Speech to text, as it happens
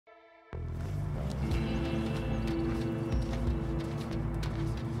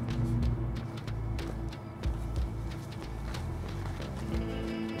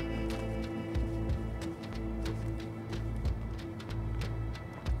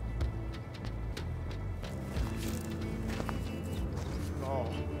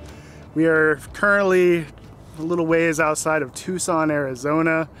We are currently a little ways outside of Tucson,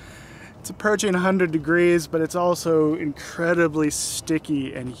 Arizona. It's approaching 100 degrees, but it's also incredibly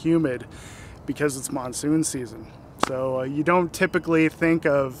sticky and humid because it's monsoon season. So you don't typically think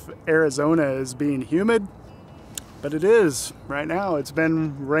of Arizona as being humid, but it is right now. It's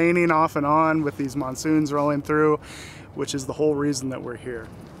been raining off and on with these monsoons rolling through, which is the whole reason that we're here.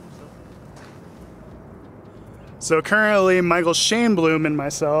 So currently, Michael Shainblum and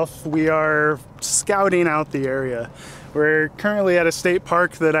myself, we are scouting out the area. We're currently at a state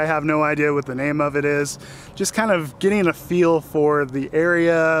park that I have no idea what the name of it is. Just kind of getting a feel for the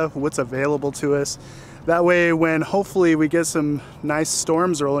area, what's available to us. That way, when hopefully we get some nice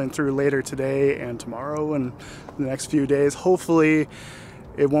storms rolling through later today and tomorrow and the next few days, hopefully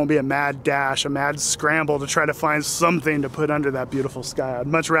it won't be a mad dash, a mad scramble to try to find something to put under that beautiful sky. I'd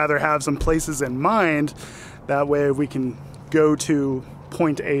much rather have some places in mind. That way we can go to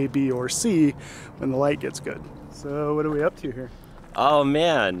point A, B, or C when the light gets good. So what are we up to here? Oh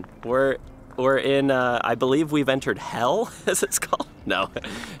man, we're in, I believe we've entered hell, as it's called. No,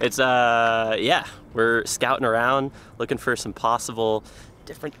 it's, yeah, we're scouting around, looking for some possible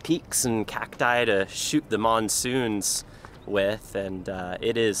different peaks and cacti to shoot the monsoons with, and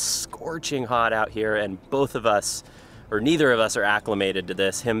it is scorching hot out here, and both of us, or neither of us, are acclimated to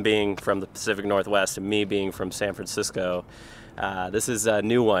this, him being from the Pacific Northwest and me being from San Francisco. This is a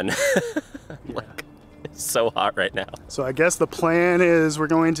new one. Like, it's so hot right now. So I guess the plan is we're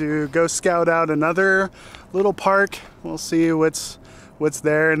going to go scout out another little park. We'll see what's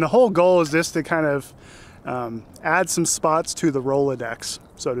there, and the whole goal is just to kind of add some spots to the Rolodex,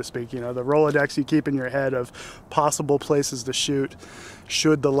 so to speak. You know, the Rolodex you keep in your head of possible places to shoot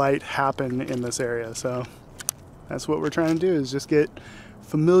should the light happen in this area. So that's what we're trying to do, is just get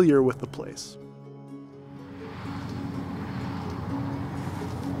familiar with the place.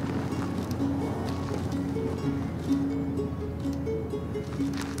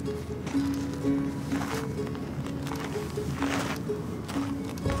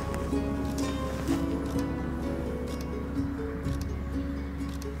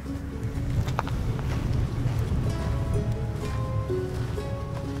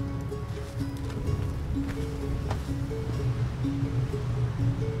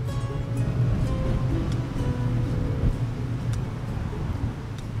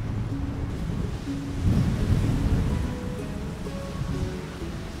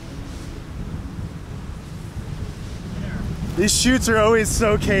 These shoots are always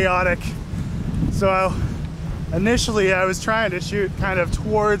so chaotic. So initially I was trying to shoot kind of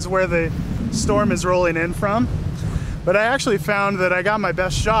towards where the storm is rolling in from, but I actually found that I got my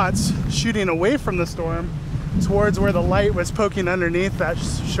best shots shooting away from the storm towards where the light was poking underneath that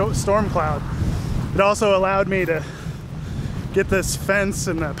storm cloud. It also allowed me to get this fence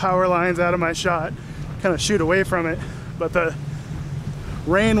and the power lines out of my shot, kind of shoot away from it. But the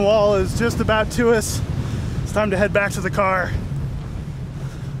rain wall is just about to us. It's time to head back to the car.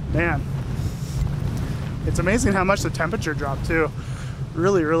 Man, it's amazing how much the temperature dropped too.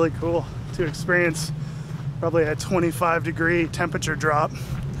 Really, really cool to experience probably a 25-degree temperature drop.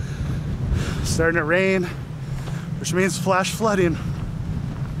 Starting to rain, which means flash flooding.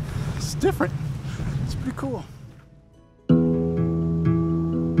 It's different. It's pretty cool.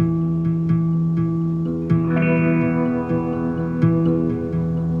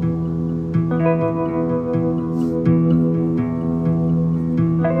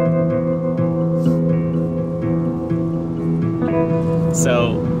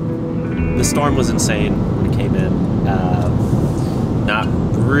 So the storm was insane. It came in. Not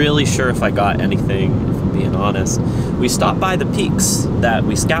really sure if I got anything, if I'm being honest. We stopped by the peaks that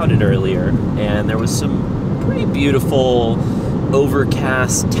we scouted earlier, and there was some pretty beautiful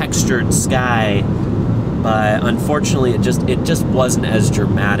overcast textured sky, but unfortunately it just wasn't as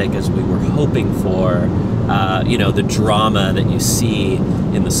dramatic as we were hoping for. You know, the drama that you see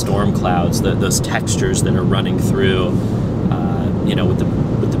in the storm clouds, those textures that are running through, you know, with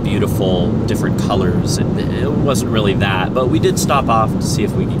the beautiful different colors. It wasn't really that, but we did stop off to see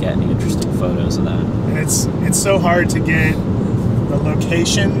if we could get any interesting photos of that. And it's so hard to get the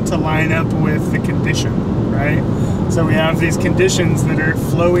location to line up with the condition, right? So we have these conditions that are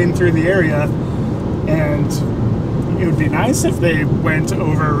flowing through the area, and it would be nice if they went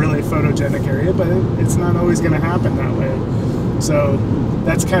over a really photogenic area, but it's not always going to happen that way. So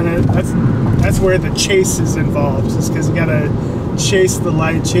that's where the chase is involved, is because you got to chase the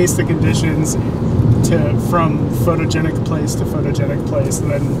light, chase the conditions from photogenic place to photogenic place, and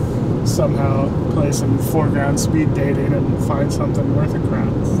then somehow play some foreground speed dating and find something worth a crap.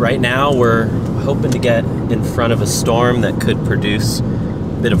 Right now we're hoping to get in front of a storm that could produce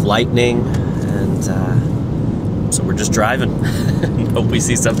bit of lightning, and so we're just driving. Hope we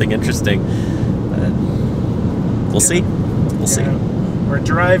see something interesting. But we'll see. We'll see. We're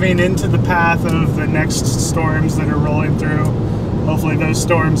driving into the path of the next storms that are rolling through. Hopefully those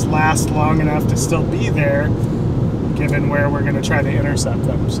storms last long enough to still be there, given where we're going to try to intercept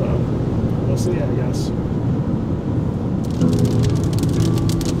them. So we'll see, I guess.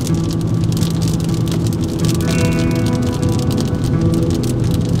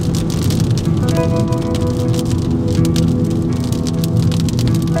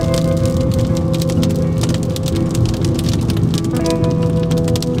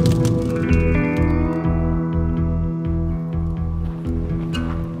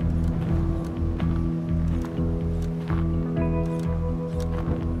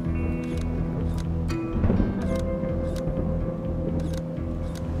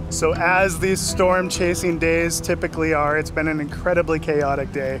 So as these storm chasing days typically are, it's been an incredibly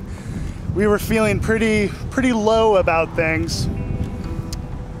chaotic day. We were feeling pretty low about things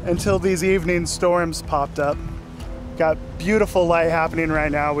until these evening storms popped up. Got beautiful light happening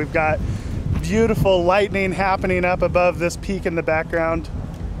right now. We've got beautiful lightning happening up above this peak in the background.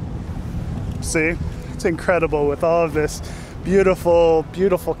 See, it's incredible with all of this beautiful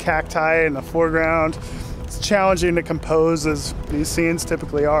cacti in the foreground. It's challenging to compose as these scenes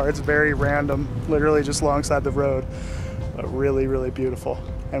typically are. It's very random, literally just alongside the road, but really beautiful.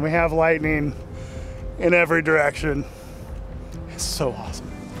 And we have lightning in every direction. It's so awesome.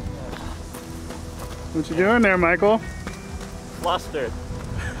 What you doing there, Michael? Flustered.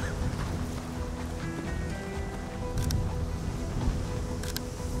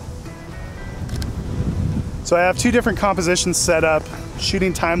 So I have two different compositions set up,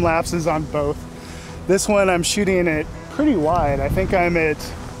 shooting time lapses on both. This one I'm shooting it pretty wide. I think I'm at,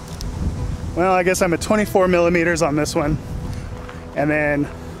 well, I guess I'm at 24 millimeters on this one. And then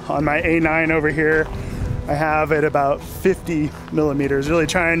on my A9 over here, I have it about 50 millimeters, really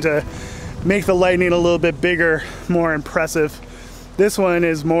trying to make the lightning a little bit bigger, more impressive. This one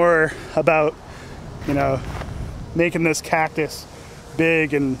is more about, you know, making this cactus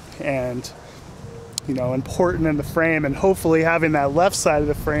big and you know, important in the frame, and hopefully having that left side of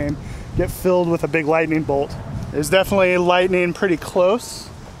the frame get filled with a big lightning bolt. There's definitely lightning pretty close.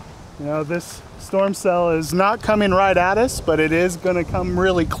 You know, this storm cell is not coming right at us, but it is going to come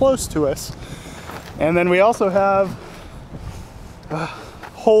really close to us. And then we also have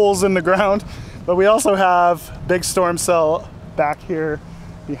holes in the ground, but we also have big storm cell back here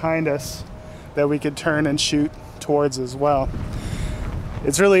behind us that we could turn and shoot towards as well.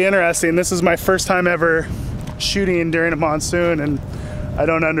 It's really interesting. This is my first time ever shooting during a monsoon, and I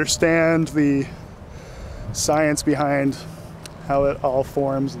don't understand the science behind how it all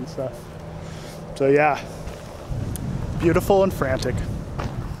forms and stuff. So yeah, beautiful and frantic.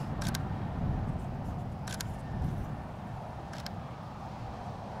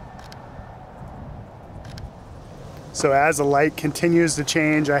 So as the light continues to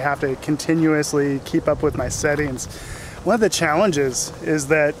change, I have to continuously keep up with my settings. One of the challenges is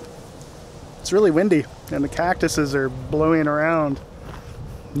that it's really windy and the cactuses are blowing around.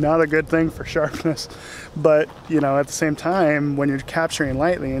 Not a good thing for sharpness, but you know, at the same time, when you're capturing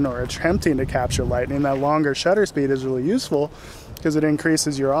lightning or attempting to capture lightning, that longer shutter speed is really useful because it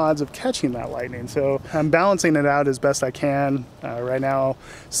increases your odds of catching that lightning. So I'm balancing it out as best I can. Right now,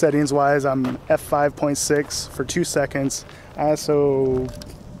 settings wise, I'm f5.6 for 2 seconds, ISO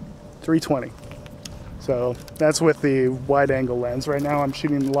 320. So that's with the wide angle lens. Right now I'm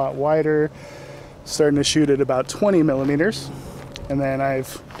shooting a lot wider, starting to shoot at about 20 millimeters. And then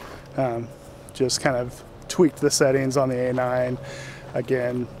I've just kind of tweaked the settings on the A9.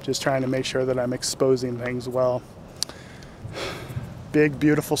 Again, just trying to make sure that I'm exposing things well. Big,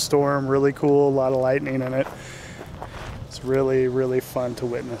 beautiful storm, really cool, a lot of lightning in it. It's really fun to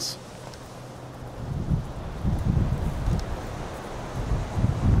witness.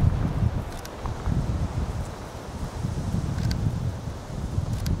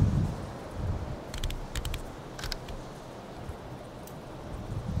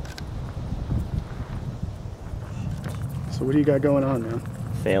 So what do you got going on, man?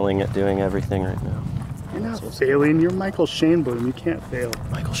 Failing at doing everything right now. You're not failing. You're Michael Shainblum. You can't fail.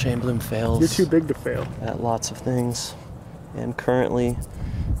 Michael Shainblum fails. You're too big to fail. At lots of things. And currently,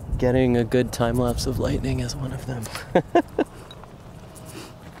 getting a good time lapse of lightning is one of them.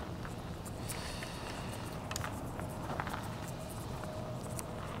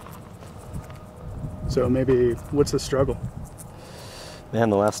 So maybe, what's the struggle? Man,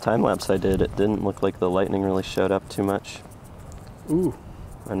 the last time lapse I did, it didn't look like the lightning really showed up too much. Ooh.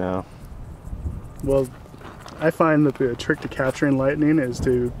 I know. Well, I find that the trick to capturing lightning is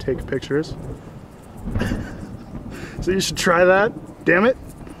to take pictures. So you should try that. Damn it.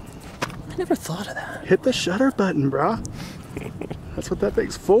 I never thought of that. Hit the shutter button, brah. That's what that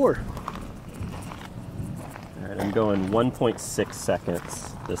thing's for. All right, I'm going 1.6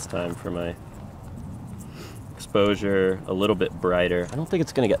 seconds this time for my exposure, a little bit brighter. I don't think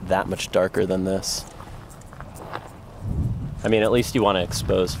it's gonna get that much darker than this. I mean, at least you want to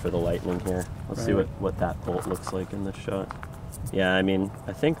expose for the lightning here. Let's see what that bolt looks like in this shot. Yeah, I mean,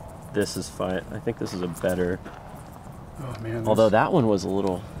 I think this is fine. I think this is a better... Oh man. Although that one was a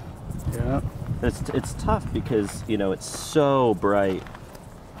little... Yeah. It's tough because, you know, it's so bright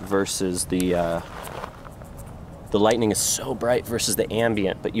versus the lightning is so bright versus the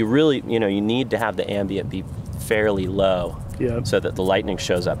ambient, but you really, you know, you need to have the ambient be fairly low so that the lightning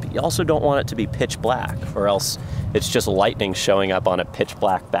shows up. You also don't want it to be pitch black, or else it's just lightning showing up on a pitch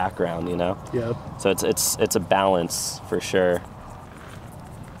black background, you know? Yep. So it's a balance for sure.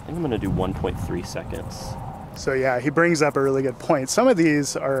 I think I'm gonna do 1.3 seconds. So yeah, he brings up a really good point. Some of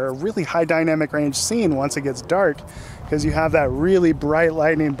these are a really high dynamic range scene once it gets dark, because you have that really bright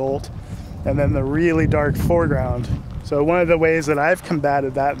lightning bolt and then the really dark foreground. So one of the ways that I've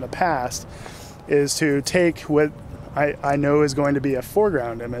combated that in the past is to take what I know is going to be a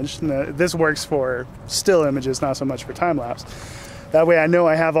foreground image. And this works for still images, not so much for time lapse. That way I know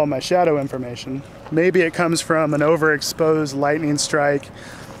I have all my shadow information. Maybe it comes from an overexposed lightning strike.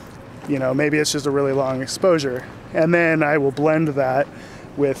 You know, maybe it's just a really long exposure. And then I will blend that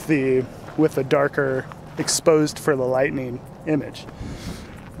with the darker exposed for the lightning image.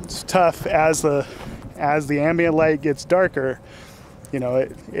 It's tough as the ambient light gets darker, you know,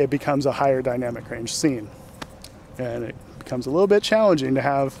 it becomes a higher dynamic range scene. And it becomes a little bit challenging to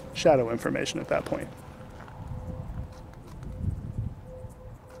have shadow information at that point.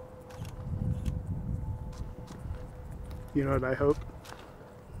 You know what I hope?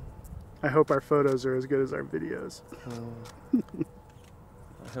 I hope our photos are as good as our videos.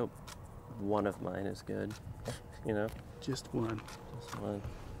 I hope one of mine is good, you know? Just one. Just one.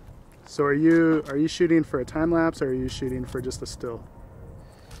 So are you shooting for a time lapse, or are you shooting for just a still?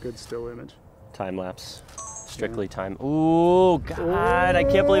 Good still image. Time lapse. Strictly time. Ooh, God, I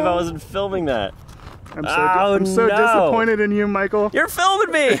can't believe I wasn't filming that. I'm so disappointed in you, Michael. You're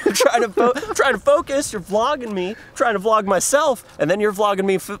filming me. I'm trying to focus. You're vlogging me. I'm trying to vlog myself, and then you're vlogging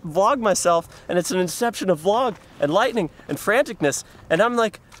me vlog myself, and it's an inception of vlog and lightning and franticness. And I'm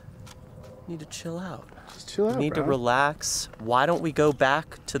like, I need to chill out. Just chill out, I need bro. to relax. Why don't we go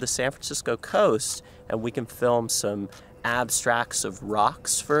back to the San Francisco coast and we can film some abstracts of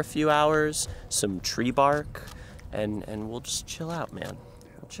rocks for a few hours, some tree bark, and we'll just chill out, man.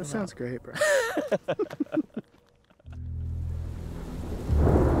 That sounds great, bro.